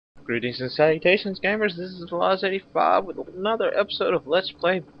Greetings and salutations, gamers. This is Laws85 with another episode of Let's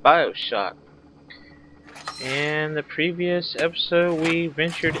Play BioShock. In the previous episode, we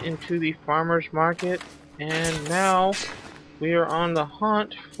ventured into the farmer's market, and now we are on the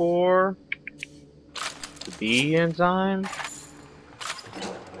hunt for the B enzyme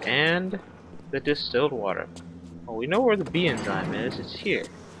and the distilled water. Well, we know where the B enzyme is. It's here.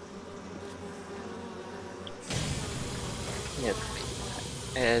 Yep.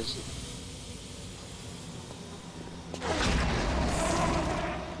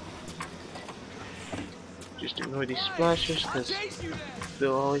 Just ignore these splashes because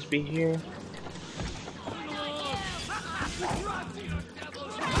they'll always be here.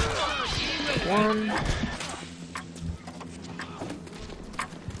 One.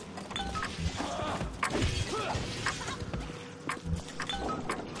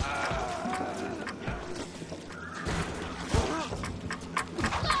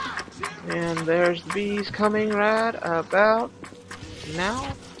 And there's the bees coming right about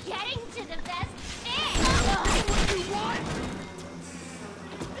now. Getting to the best thing. What you want?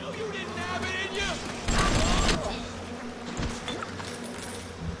 No, you didn't have it in you.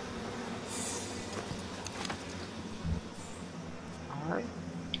 All right.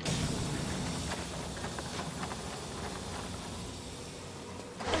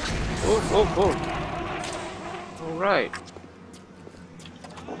 Oh. All right.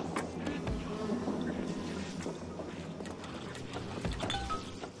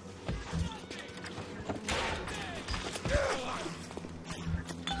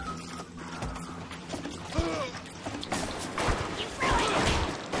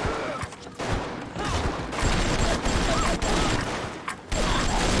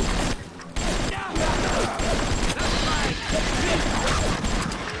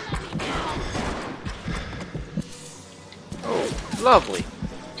 Lovely.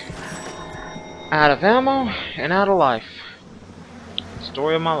 Out of ammo and out of life.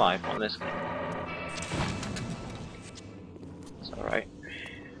 Story of my life on this game. It's alright.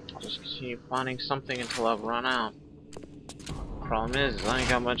 I'll just continue finding something until I've run out. Problem is I ain't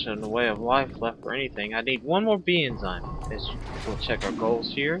got much in the way of life left for anything. I need one more B enzyme. We'll check our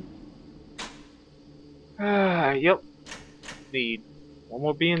goals here. Yep. Need one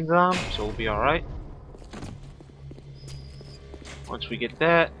more B enzyme, so we'll be alright. Once we get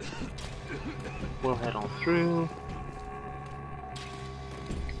that, we'll head on through.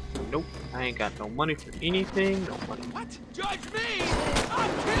 Nope, I ain't got no money for anything. No money. What? Judge me! I'll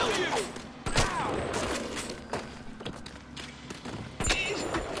kill you!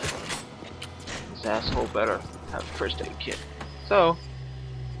 This asshole better have a first aid kit. So,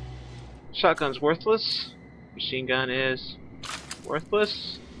 shotgun's worthless. Machine gun is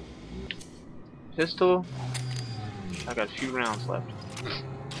worthless. Pistol. I got a few rounds left.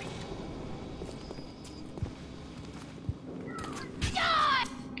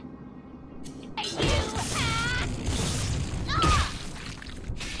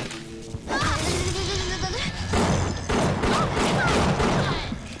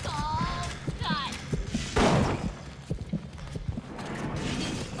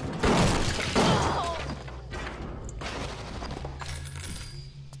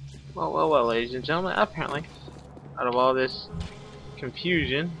 Well, ladies and gentlemen, apparently, out of all this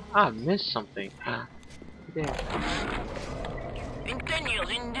confusion, I missed something. Yeah. In 10 years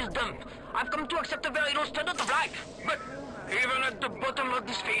in this dump, I've come to accept a very low standard of life. But even at the bottom of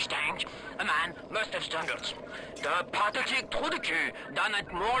this fish tank, a man must have standards. The pathetic Trudeau down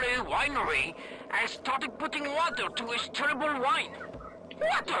at Morley Winery has started putting water to his terrible wine.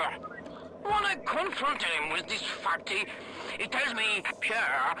 Water! When I confronted him with this fact, he tells me,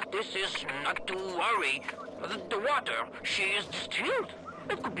 Pierre, this is not to worry. The water, she is distilled.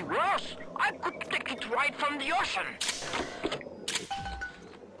 It could be worse. I could take it right from the ocean.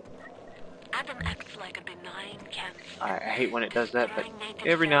 Adam acts like a benign cancer. I hate when it does that, but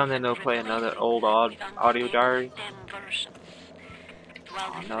every now and then they'll play another old audio diary.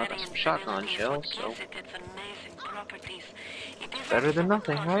 Oh no, I got some shotgun shells, so better than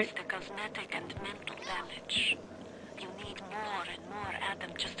nothing, right? You need more and more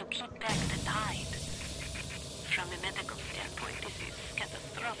Adam just to keep back the tide. From a medical standpoint, this is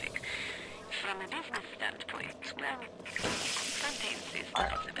catastrophic. From a business standpoint, well, sometimes it's a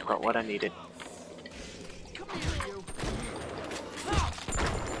possibility. Got what I needed. Come here, you.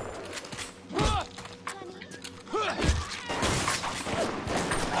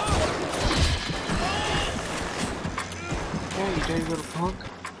 Yeah, you dirty little punk.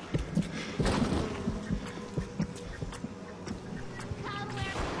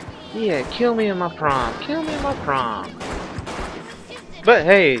 Yeah, kill me in my prom. Kill me in my prom. But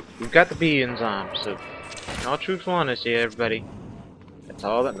hey, we've got the B enzyme, so in all truthful honesty, everybody, that's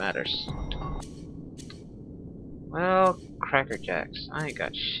all that matters. Well, Cracker Jacks, I ain't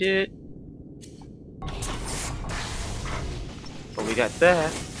got shit. But we got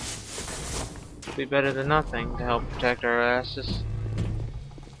that. It'll be better than nothing to help protect our asses.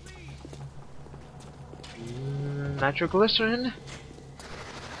 Nitroglycerin.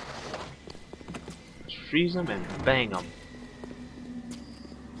 Let's freeze them and bang them.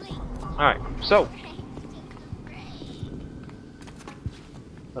 Alright, so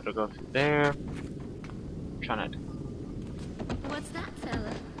let her go through there. Try not to. What's that,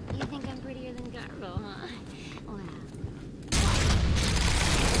 fella? You think I'm prettier than Garbo, huh? Wow.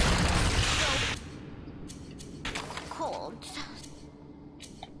 Cold.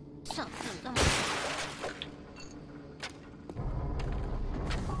 Something.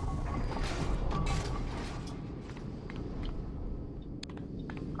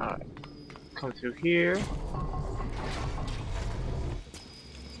 Alright. Come through here.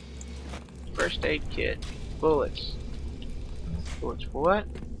 First aid kit. Bullets. Bullets for what?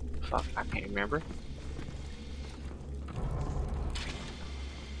 Fuck, I can't remember.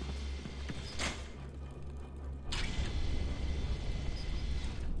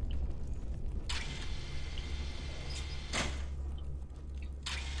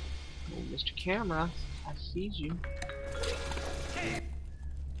 Oh, Mr. Camera, I sees you.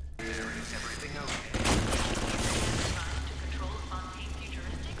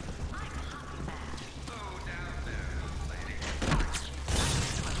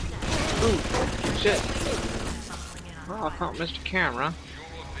 Ooh, shit. Well, I found Mr. Camera.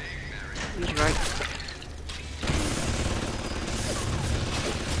 He's right.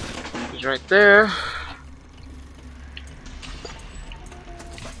 He's right there.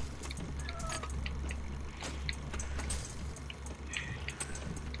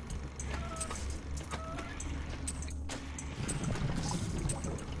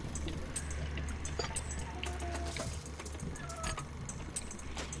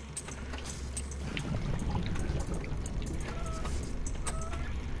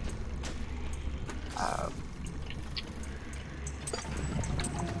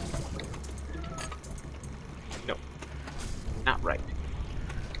 No, not right.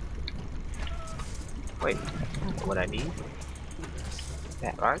 Wait, what I need?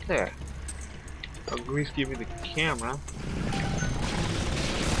 That right there. Oh, Grease, give me the camera.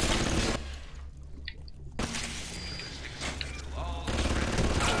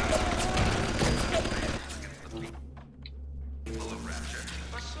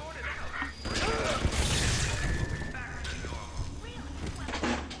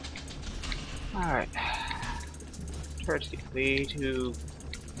 Alright. Turrets get way too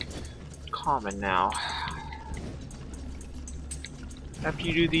common now. After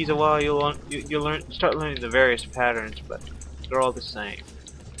you do these a while, you'll start learning the various patterns, but they're all the same.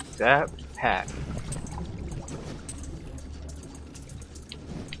 That pack.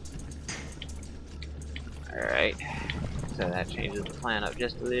 Alright. So that changes the plan up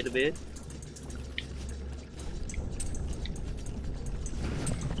just a little bit.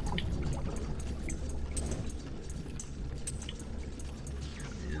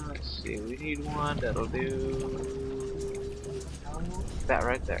 Now let's see, we need one that'll do that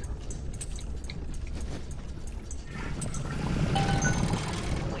right there.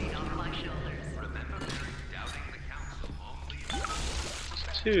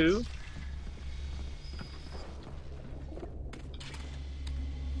 Two.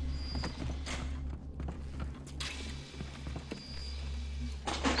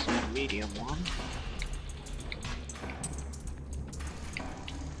 Medium one.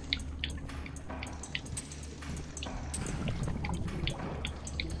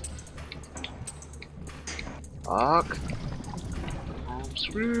 Fuck. I'm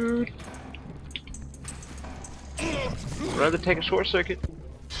screwed. I'd rather take a short circuit.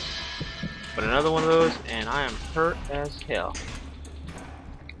 But another one of those, and I am hurt as hell.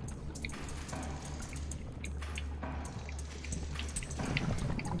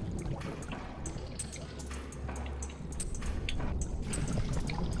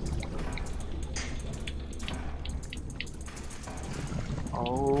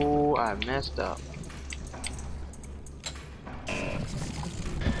 Oh, I messed up.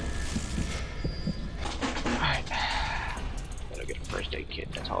 Alright. Gotta get a first aid kit.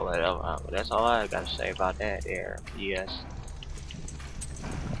 That's all I gotta say about that there. Yes.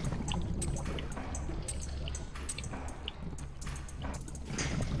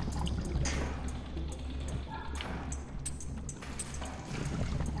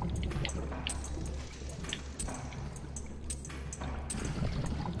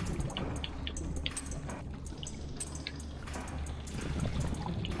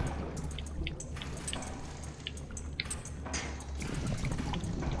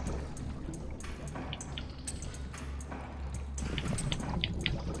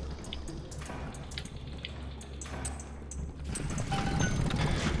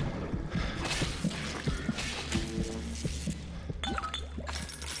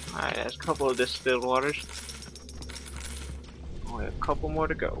 Alright, that's a couple of distilled waters. Only a couple more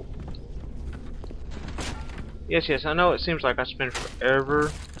to go. Yes, yes, I know it seems like I spend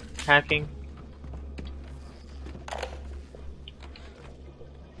forever hacking.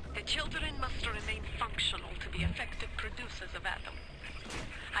 The children must remain functional to be effective producers of Atom.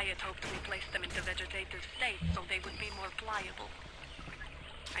 I had hoped to replace them into vegetative states so they would be more pliable.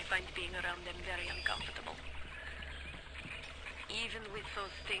 I find being around them very uncomfortable. Even with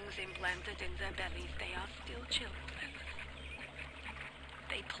those things implanted in their bellies, they are still children.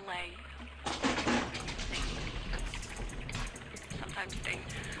 They play. They sometimes they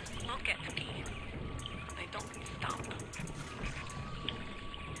look at me. They don't stop.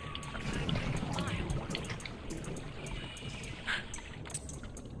 Sometimes they smile.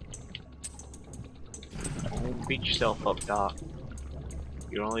 Don't beat yourself up, Doc.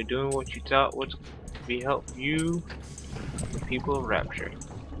 You're only doing what you thought would be help you and the people of Rapture.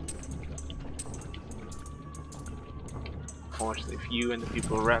 Unfortunately for you and the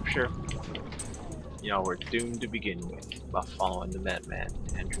people of Rapture, y'all were doomed to begin with by following the madman,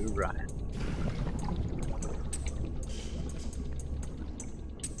 Andrew Ryan.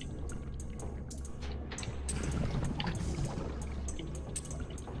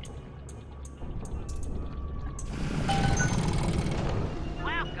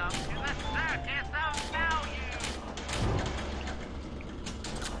 Welcome to the circus of value.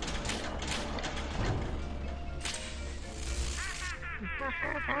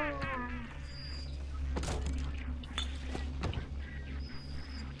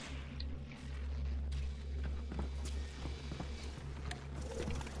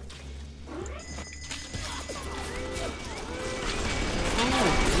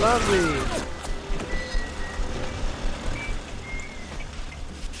 Lovely!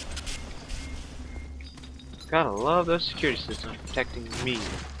 Gotta love those security systems protecting me.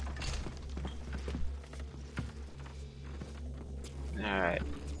 Alright.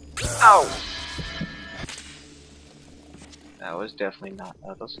 Ow! That was definitely not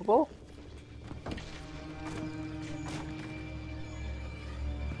noticeable.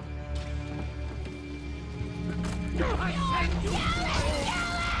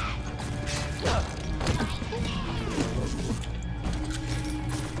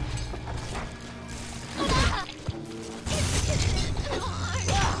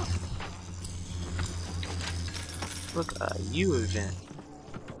 Look, you event.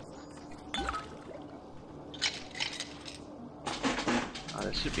 Oh,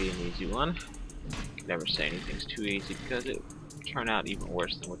 this should be an easy one. Can never say anything's too easy because it will turn out even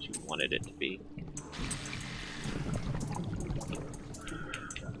worse than what you wanted it to be.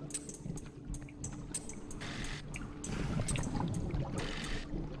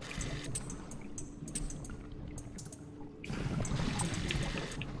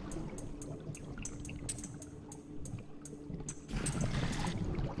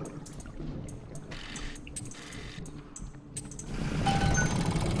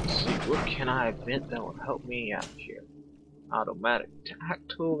 What can I invent that will help me out here? Automatic tack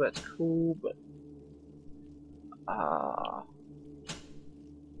tool, that's cool, but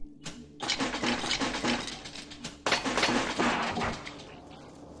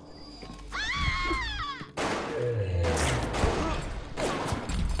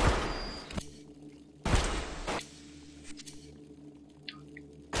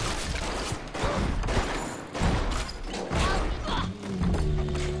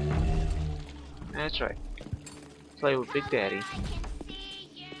that's right. Play with Big Daddy.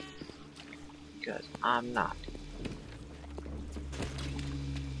 Because I'm not.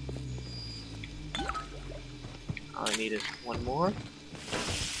 All I need is one more.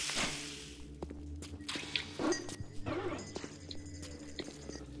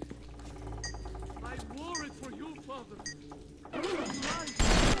 I wore it for you, Father.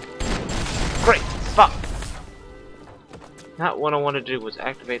 Great! Fuck! Not what I wanted to do was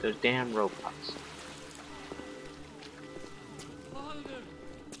activate those damn robots. Father,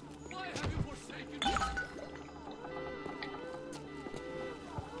 why have you forsaken me?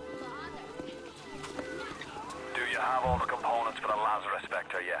 Do you have all the components for the Lazarus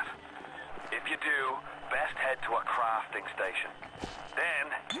Spectre yet? If you do, best head to a crafting station.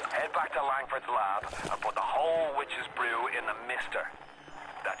 Then, head back to Langford's lab and put the whole witch's brew in the mister.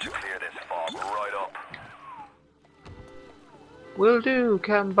 That should clear this fog right up. Will do,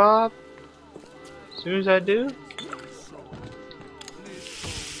 Captain Bob. As soon as I do.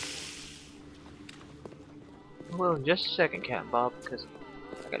 Well, in just a second, Captain Bob, because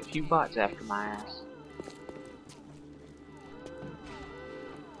I got a few bots after my ass.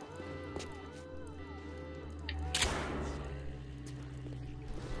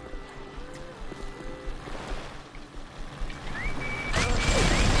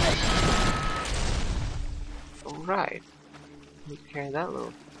 Right. Take care of that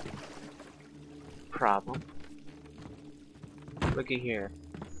little problem. Looky here.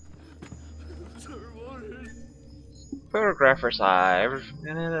 Photographer's eye.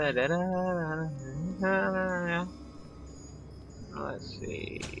 Let's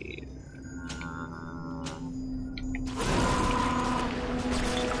see.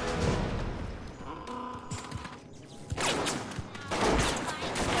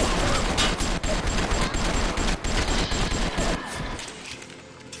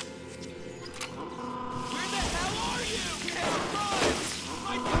 Where the hell are you? Run!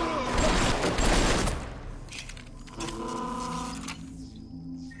 My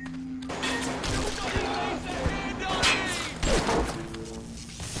Nobody lays a hand on me!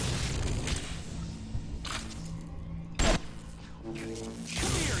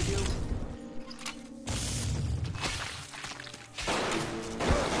 Come here, you.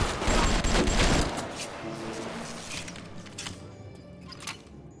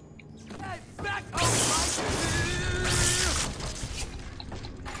 Hey, back up,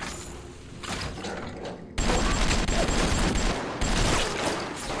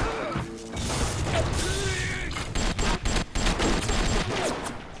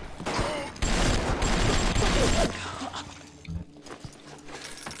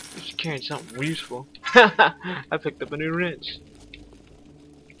 She's carrying something useful. I picked up a new wrench.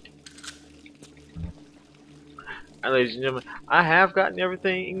 Alright, ladies and gentlemen, I have gotten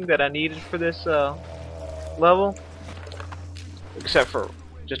everything that I needed for this level, except for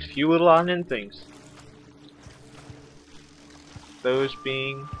just a few little odd-end things. Those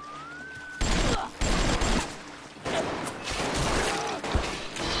being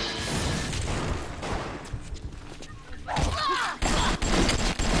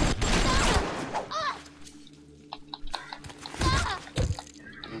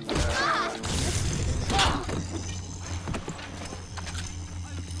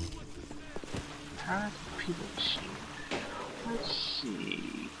people machine. Let's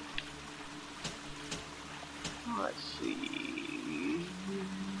see. Let's see.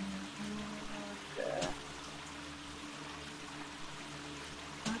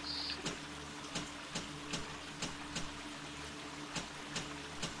 Let's see.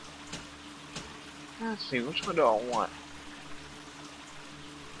 Let's see. Which one do I want?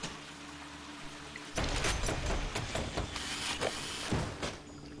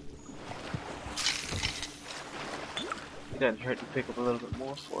 It doesn't hurt to pick up a little bit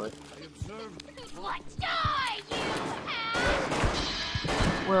more for it. What? Die, you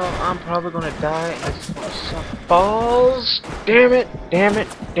ass! Well, I'm probably gonna die as some balls. Damn it! Damn it!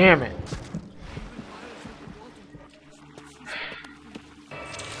 Damn it!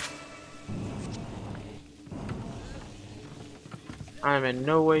 I'm in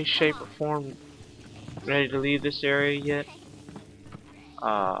no way, shape, or form ready to leave this area yet.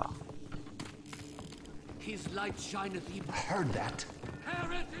 His light shineth even. I heard that.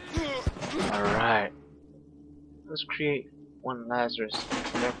 Alright. Let's create one Lazarus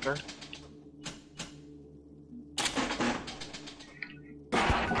vector. From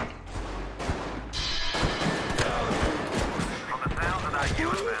the sounds of that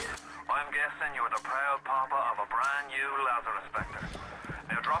event, I'm guessing you are the proud papa of a brand new Lazarus vector.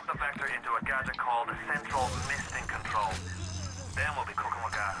 Now drop the vector into a gadget called the Central Misting Control. Then we'll be cooking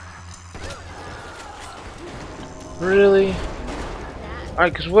with gas. Really?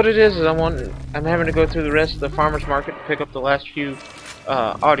 Alright, because what it is I'm having to go through the rest of the farmer's market to pick up the last few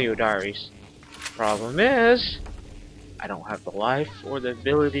audio diaries. Problem is, I don't have the life or the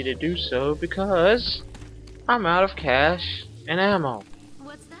ability to do so because I'm out of cash and ammo.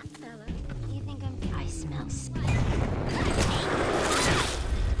 What's that, fella? You think I smell smoke.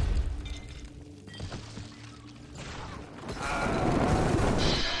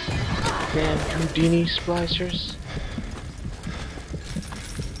 Damn Houdini splicers.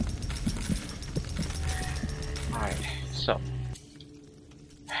 Alright, so.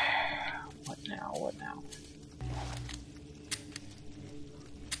 What now? What now?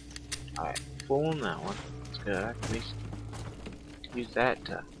 Alright, full on that one. That's good. I can at least use that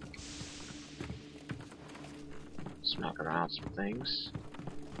to smack around some things.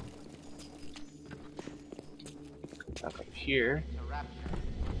 Back up here.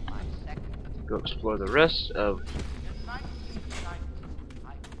 Go explore the rest of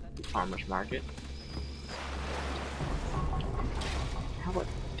the farmer's market. How about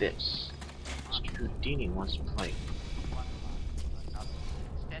this? Mr. Houdini wants to play.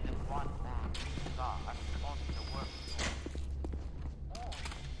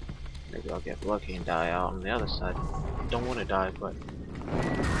 Maybe I'll get lucky and die out on the other side. Don't want to die, but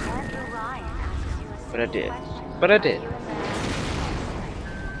I did. but I did.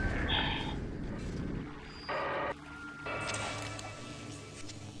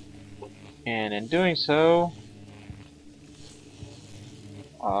 And in doing so,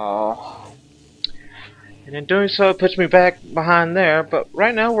 it puts me back behind there. But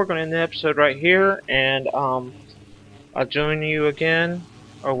right now, we're going to end the episode right here, and I'll join you again,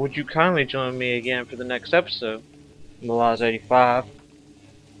 or would you kindly join me again for the next episode? Malaz85,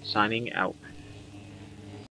 signing out.